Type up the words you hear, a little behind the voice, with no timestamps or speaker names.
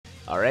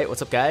Alright,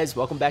 what's up guys?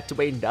 Welcome back to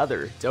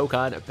another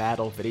Dokkan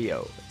battle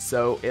video.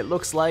 So it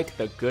looks like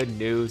the good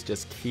news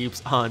just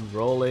keeps on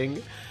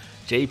rolling.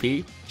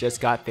 JP just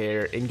got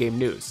their in-game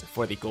news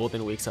for the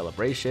Golden Week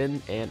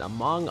celebration, and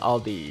among all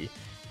the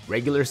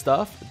regular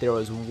stuff, there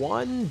was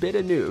one bit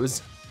of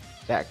news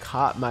that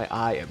caught my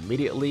eye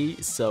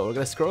immediately. So we're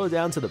gonna scroll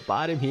down to the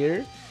bottom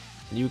here,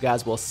 and you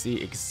guys will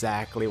see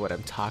exactly what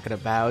I'm talking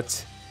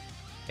about.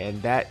 And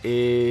that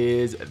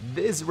is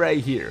this right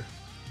here.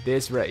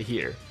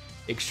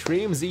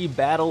 Extreme Z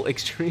Battle,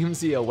 Extreme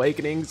Z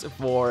Awakenings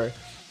for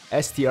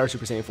STR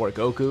Super Saiyan 4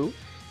 Goku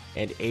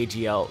and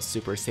AGL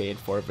Super Saiyan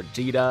 4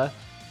 Vegeta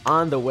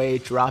on the way,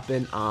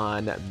 dropping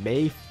on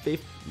May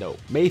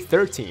 13th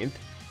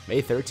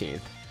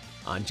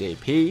on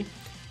JP.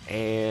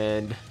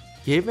 And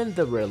given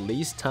the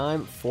release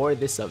time for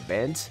this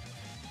event,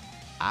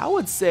 I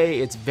would say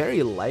it's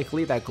very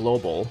likely that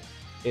Global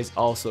is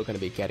also going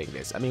to be getting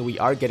this. I mean, we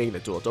are getting the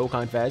Dual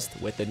Dokkan Fest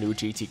with the new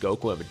GT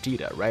Goku and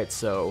Vegeta, right?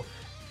 So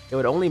it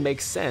would only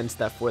make sense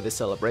that for this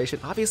celebration,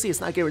 obviously it's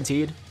not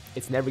guaranteed,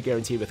 it's never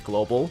guaranteed with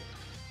Global,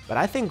 but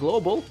I think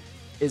Global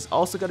is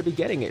also going to be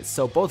getting it.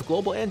 So both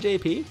Global and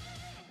JP,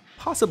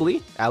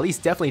 possibly, at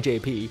least definitely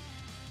JP,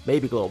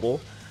 maybe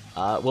Global,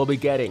 will be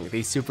getting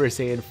the Super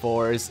Saiyan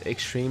 4's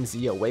Extreme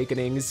Z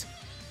Awakenings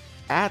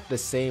at the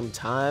same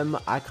time.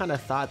 I kind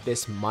of thought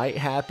this might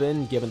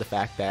happen given the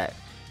fact that,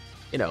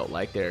 you know,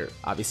 like they're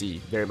obviously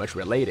very much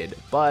related,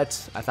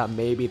 but I thought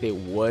maybe they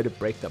would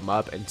break them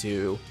up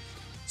into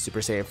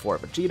Super Saiyan 4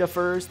 Vegeta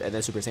first, and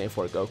then Super Saiyan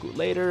 4 Goku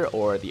later,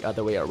 or the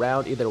other way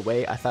around. Either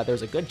way, I thought there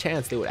was a good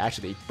chance they would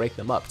actually break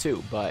them up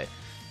too, but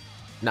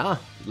nah,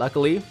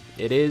 luckily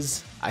it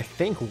is, I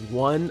think,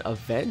 one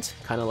event,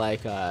 kind of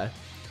like,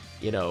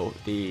 you know,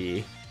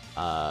 the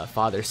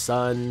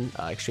father-son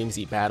Extreme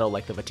Z battle,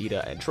 like the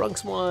Vegeta and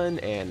Trunks one,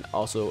 and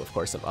also, of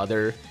course, some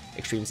other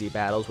Extreme Z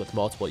battles with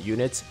multiple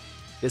units.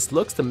 This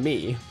looks to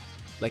me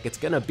like it's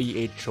gonna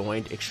be a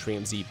joint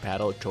Extreme Z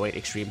battle, joint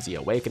Extreme Z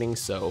Awakening,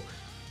 so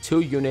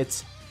 2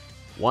 units,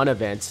 1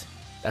 event.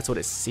 That's what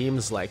it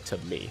seems like to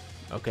me.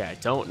 Okay, I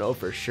don't know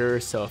for sure,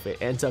 so if it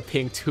ends up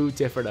being 2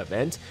 different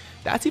events,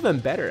 that's even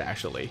better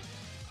actually.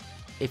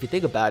 If you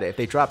think about it, if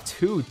they drop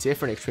 2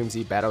 different Extreme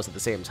Z battles at the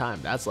same time,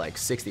 that's like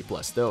 60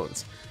 plus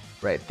stones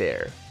right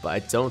there. But I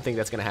don't think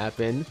that's gonna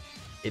happen.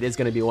 It is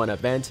gonna be 1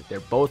 event. They're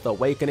both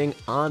awakening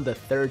on the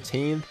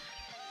 13th.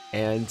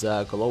 And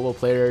global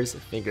players,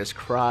 fingers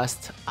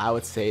crossed, I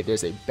would say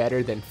there's a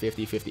better than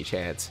 50-50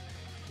 chance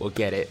we'll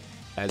get it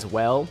as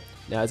well.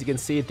 Now, as you can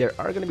see, there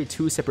are going to be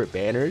 2 separate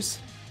banners,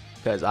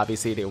 because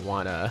obviously they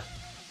want to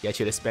get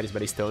you to spend as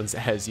many stones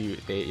as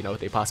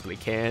they possibly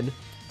can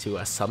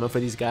to summon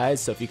for these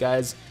guys. So if you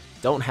guys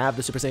don't have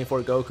the Super Saiyan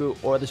 4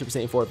 Goku or the Super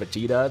Saiyan 4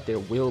 Vegeta, there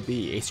will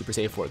be a Super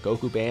Saiyan 4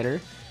 Goku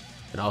banner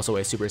and also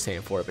a Super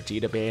Saiyan 4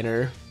 Vegeta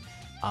banner.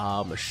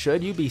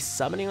 Should you be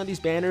summoning on these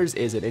banners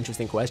is an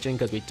interesting question,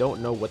 because we don't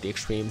know what the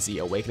Extreme Z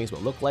Awakenings will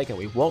look like, and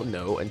we won't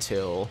know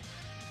until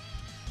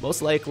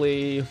most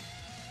likely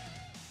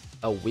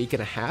a week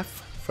and a half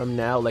from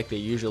now, like they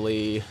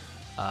usually,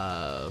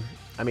 I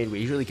mean, we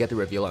usually get the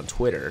reveal on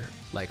Twitter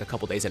like a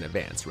couple days in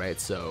advance, right?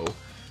 So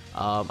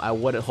I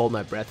wouldn't hold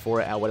my breath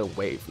for it. I wouldn't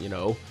wait, you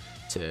know,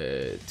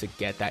 to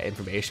get that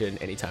information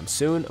anytime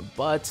soon,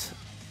 but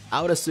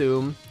I would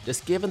assume,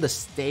 just given the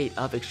state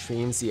of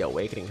Extreme Z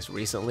Awakenings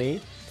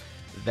recently,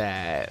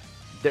 that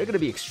they're going to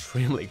be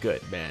extremely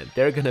good, man.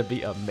 They're going to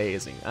be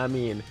amazing. I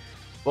mean,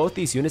 both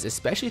these units,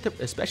 especially the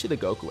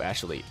Goku,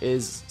 actually,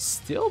 is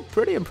still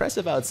pretty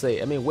impressive, I would say.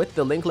 I mean, with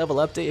the link level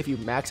update, if you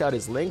max out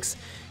his links,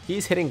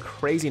 he's hitting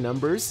crazy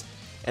numbers.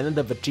 And then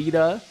the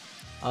Vegeta,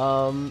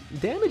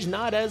 damage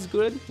not as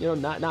good, you know,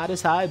 not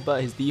as high,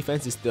 but his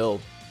defense is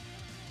still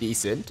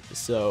decent.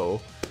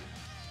 So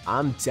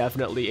I'm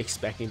definitely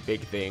expecting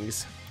big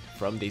things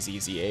from these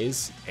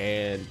EZAs.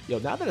 And, you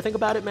know, now that I think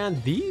about it, man,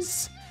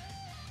 these,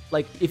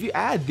 like, if you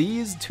add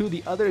these to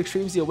the other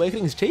Extreme Z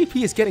Awakenings,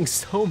 JP is getting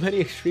so many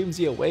Extreme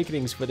Z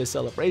Awakenings for this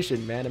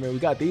celebration, man. I mean, we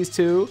got these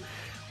 2.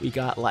 We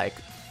got, like,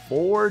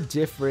 4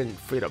 different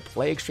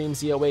free-to-play Extreme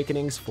Z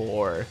Awakenings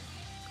for,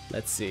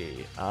 let's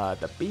see,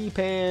 the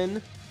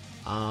B-Pan,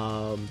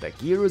 the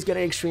Giru's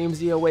getting Extreme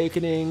Z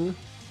Awakening.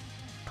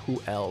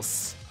 Who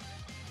else?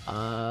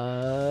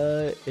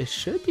 It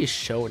should be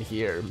shown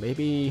here.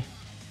 Maybe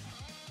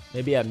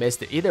I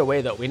missed it. Either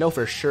way, though, we know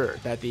for sure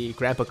that the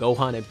Grandpa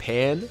Gohan and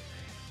Pan,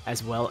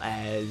 as well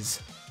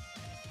as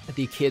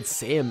the Kid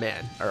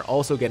Saiyaman, are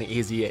also getting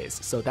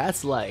EZAs. So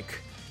that's like,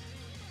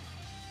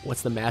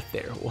 what's the math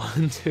there?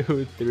 1,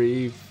 2,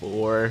 3,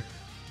 4,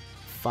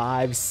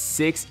 5,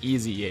 6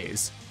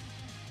 EZAs.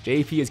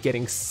 JP is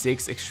getting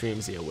 6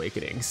 Extreme Z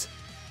Awakenings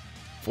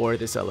for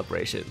the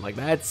celebration. Like,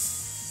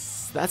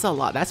 that's a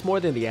lot. That's more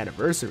than the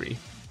anniversary,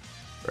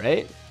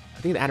 right?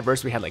 I think the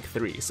anniversary had like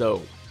 3.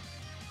 So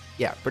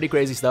yeah, pretty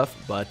crazy stuff.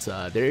 But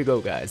there you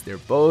go, guys. They're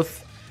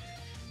both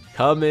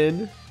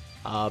coming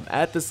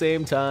at the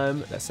same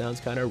time. That sounds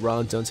kind of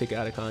wrong. Don't take it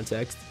out of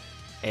context.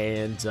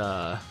 And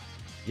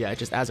yeah,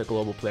 just as a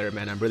global player,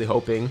 man, I'm really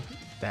hoping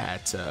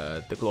that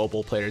the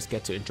global players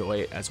get to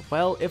enjoy it as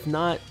well. If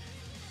not,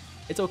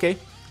 it's okay.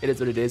 It is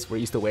what it is. We're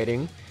used to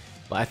waiting,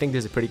 but I think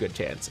there's a pretty good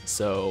chance.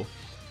 So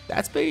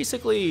that's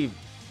basically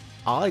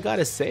all I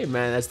gotta say,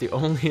 man. That's the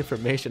only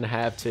information I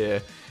have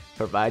to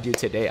provide you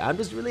today. I'm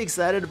just really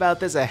excited about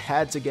this. I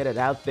had to get it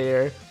out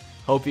there.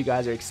 Hope you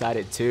guys are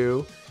excited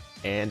too.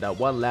 And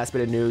one last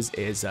bit of news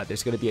is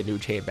there's going to be a new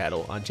chain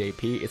battle on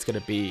JP. It's going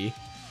to be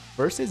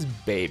versus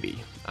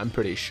Baby, I'm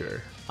pretty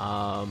sure.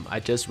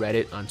 I just read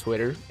it on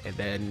Twitter and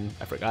then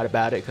I forgot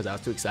about it because I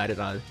was too excited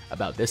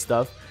about this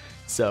stuff.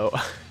 So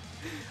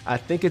I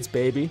think it's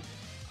Baby.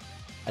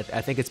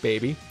 I think it's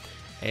Baby.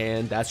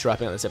 And that's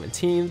dropping on the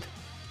 17th.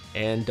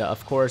 And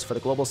of course, for the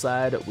global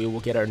side, we will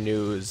get our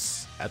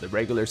news at the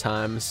regular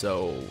time.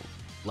 So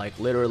like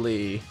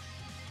literally,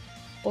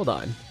 hold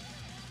on.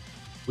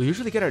 We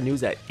usually get our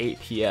news at 8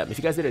 p.m. If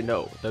you guys didn't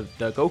know, the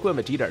Goku and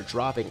Vegeta are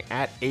dropping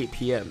at 8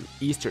 p.m.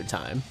 Eastern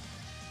time.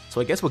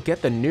 So I guess we'll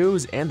get the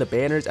news and the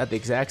banners at the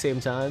exact same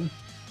time.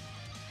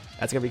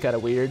 That's gonna be kind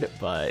of weird,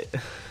 but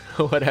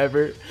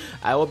whatever.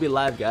 I will be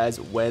live, guys,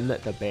 when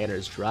the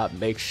banners drop.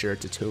 Make sure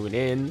to tune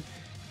in.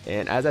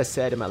 And as I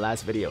said in my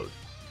last video,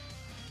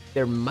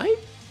 there might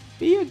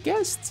be a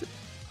guest.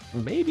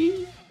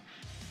 Maybe.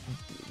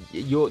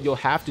 You'll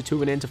have to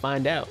tune in to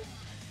find out.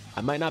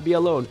 I might not be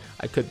alone.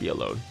 I could be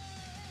alone.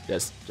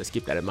 Just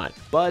keep that in mind.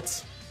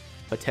 But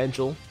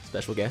potential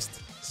special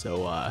guest.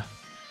 So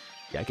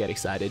yeah, get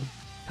excited,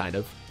 kind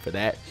of, for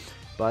that.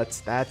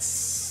 But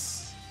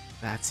that's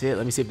it.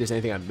 Let me see if there's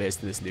anything I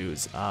missed in this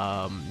news.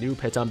 New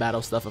Piton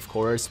battle stuff, of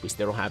course. We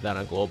still don't have that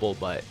on global,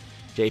 but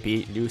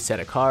JP, new set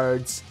of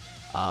cards.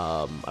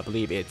 I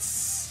believe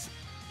it's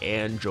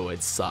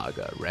Android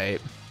Saga,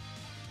 right?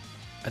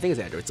 I think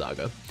it's Android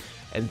Saga.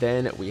 And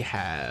then we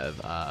have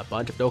a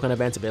bunch of Dokkan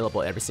events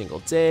available every single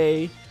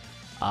day.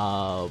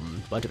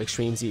 Bunch of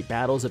Extreme Z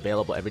battles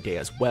available every day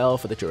as well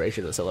for the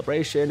duration of the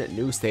celebration.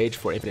 New stage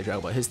for Infinite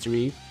Dragon Ball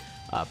History,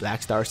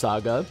 Black Star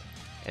Saga.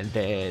 And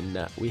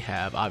then we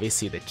have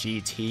obviously the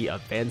GT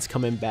events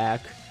coming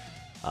back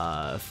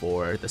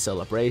for the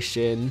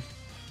celebration.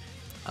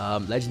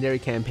 Legendary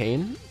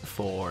campaign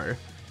for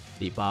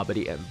the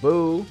Babidi and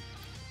Boo.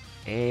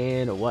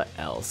 And what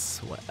else?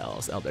 What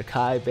else? Elder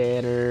Kai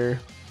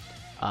banner.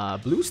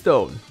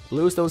 Bluestone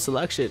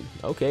selection.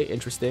 Okay,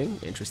 interesting.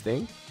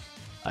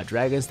 A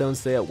Dragonstone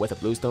sale with a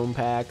Bluestone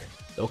pack.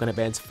 Dokkan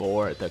events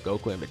for the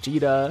Goku and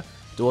Vegeta.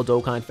 Dual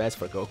Dokkan Fest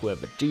for Goku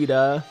and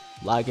Vegeta.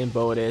 Login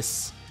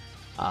bonus.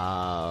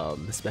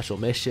 Special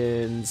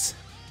missions.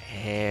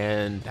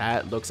 And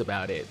that looks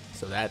about it.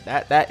 So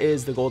that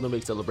is the Golden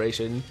Week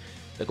celebration.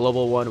 The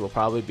global one will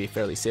probably be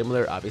fairly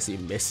similar. Obviously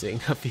missing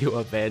a few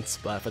events,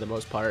 but for the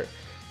most part,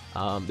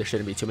 there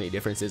shouldn't be too many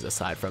differences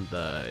aside from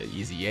the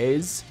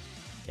EZAs.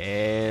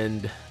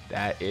 And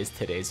that is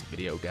today's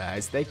video,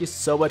 guys. Thank you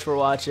so much for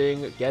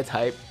watching. Get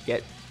hype.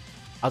 I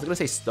was gonna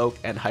say stoked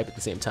and hype at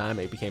the same time.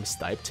 It became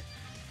stiped.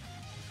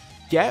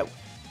 Get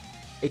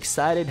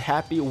excited,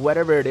 happy,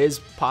 whatever it is,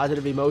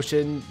 positive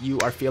emotion you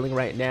are feeling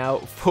right now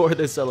for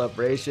the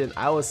celebration.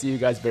 I will see you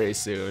guys very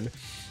soon,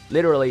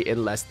 literally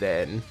in less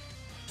than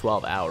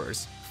 12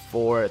 hours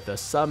for the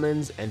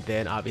summons, and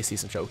then obviously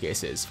some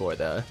showcases for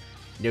the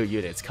new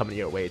units coming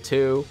your way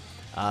too.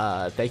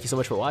 Thank you so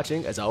much for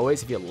watching. As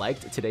always, if you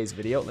liked today's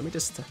video, let me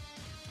just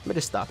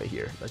stop it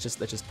here. Let's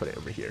just put it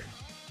over here.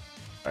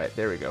 All right,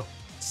 there we go.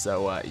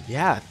 So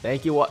yeah,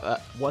 thank you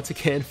once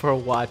again for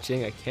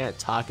watching. I can't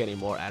talk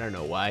anymore. I don't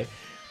know why,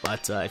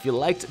 but if you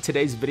liked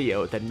today's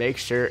video, then make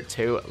sure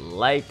to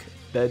like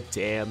the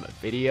damn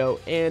video.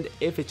 And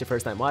if it's your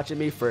first time watching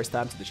me, first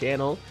time to the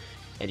channel,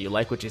 and you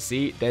like what you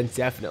see, then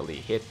definitely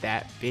hit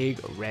that big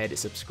red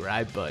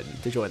subscribe button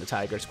to join the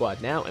Tiger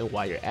Squad now. And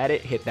while you're at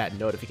it, hit that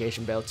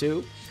notification bell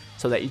too,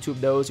 so that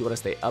YouTube knows you want to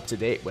stay up to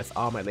date with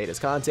all my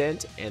latest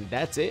content. And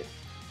that's it.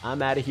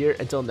 I'm out of here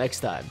until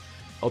next time.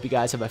 Hope you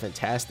guys have a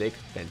fantastic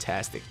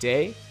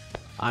day.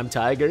 I'm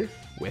Tiger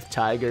with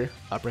Tiger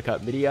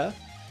Uppercut Media,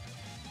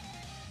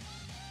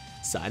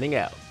 signing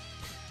out.